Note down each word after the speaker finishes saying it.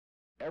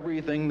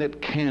Everything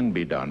that can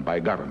be done by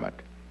government,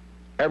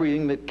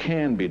 everything that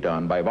can be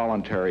done by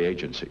voluntary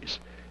agencies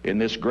in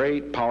this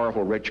great,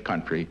 powerful, rich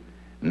country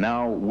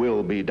now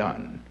will be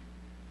done.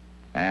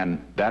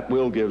 And that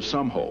will give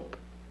some hope,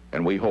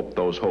 and we hope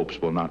those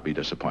hopes will not be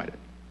disappointed.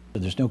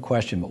 There's no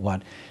question but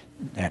what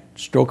that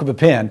stroke of a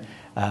pen,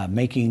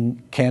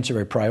 making cancer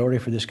a priority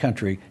for this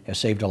country has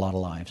saved a lot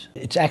of lives.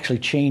 It's actually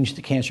changed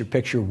the cancer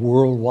picture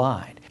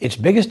worldwide. Its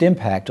biggest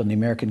impact on the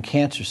American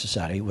Cancer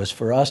Society was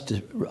for us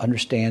to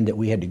understand that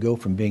we had to go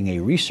from being a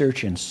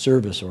research and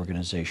service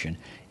organization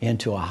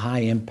into a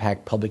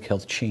high-impact public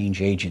health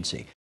change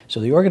agency.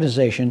 So the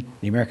organization,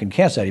 the American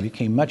Cancer Society,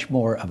 became much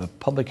more of a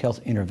public health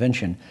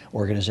intervention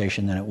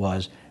organization than it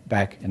was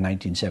back in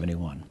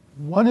 1971.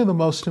 One of the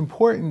most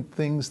important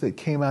things that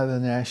came out of the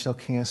National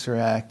Cancer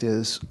Act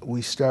is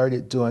we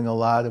started doing a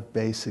lot of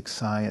basic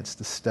science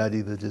to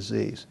study the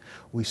disease.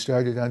 We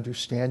started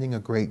understanding a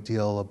great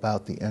deal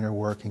about the inner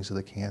workings of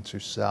the cancer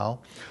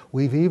cell.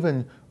 We've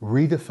even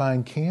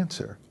redefined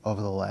cancer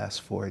over the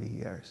last 40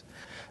 years.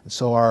 And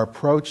so our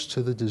approach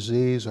to the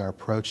disease, our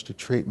approach to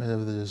treatment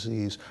of the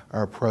disease,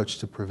 our approach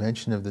to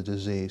prevention of the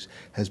disease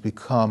has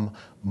become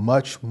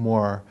much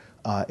more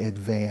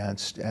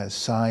advanced as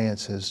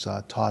science has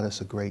taught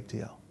us a great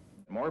deal.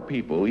 More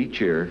people each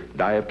year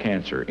die of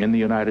cancer in the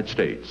United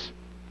States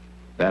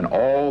than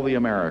all the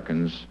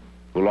Americans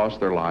who lost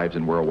their lives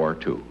in World War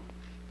II.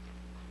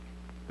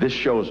 This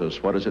shows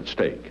us what is at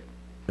stake.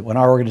 When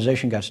our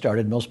organization got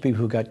started, most people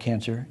who got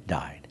cancer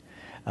died.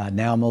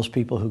 Now most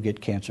people who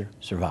get cancer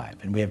survive.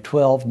 And we have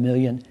 12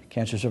 million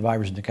cancer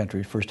survivors in the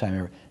country, first time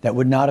ever. That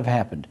would not have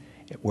happened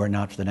were it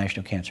not for the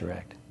National Cancer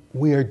Act.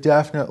 We are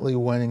definitely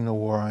winning the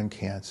war on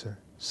cancer.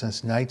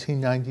 Since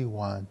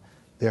 1991,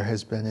 there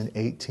has been an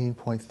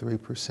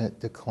 18.3%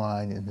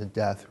 decline in the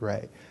death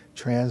rate.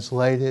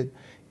 Translated,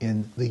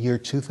 in the year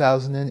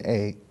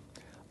 2008,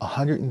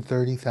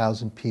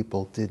 130,000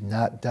 people did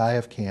not die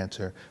of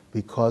cancer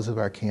because of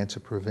our cancer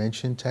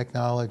prevention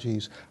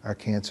technologies, our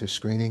cancer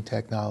screening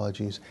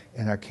technologies,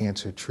 and our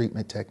cancer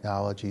treatment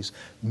technologies,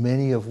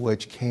 many of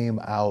which came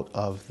out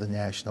of the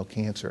National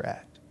Cancer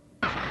Act.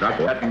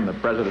 Dr. Seffrin, the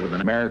President of the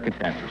American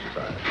Cancer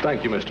Society.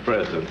 Thank you, Mr.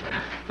 President.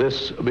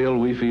 This bill,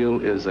 we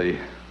feel, is a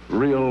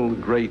real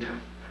great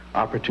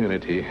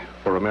opportunity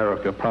for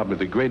America, probably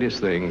the greatest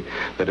thing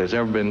that has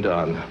ever been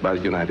done by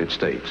the United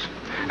States.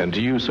 And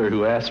to you, sir,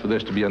 who asked for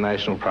this to be a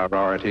national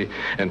priority,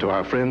 and to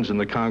our friends in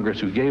the Congress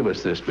who gave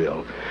us this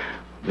bill,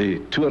 the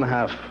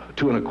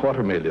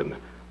 2.25 million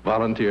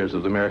volunteers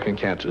of the American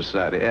Cancer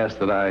Society ask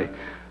that I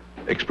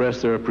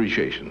express their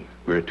appreciation.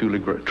 We're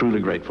truly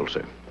grateful,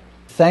 sir.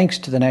 Thanks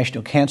to the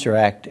National Cancer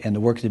Act and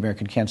the work of the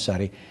American Cancer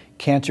Society,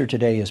 cancer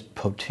today is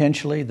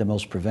potentially the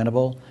most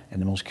preventable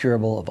and the most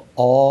curable of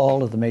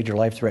all of the major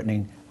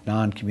life-threatening,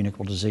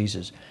 non-communicable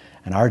diseases.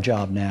 And our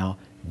job now,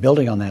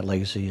 building on that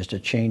legacy, is to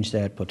change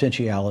that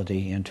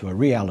potentiality into a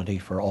reality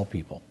for all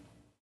people.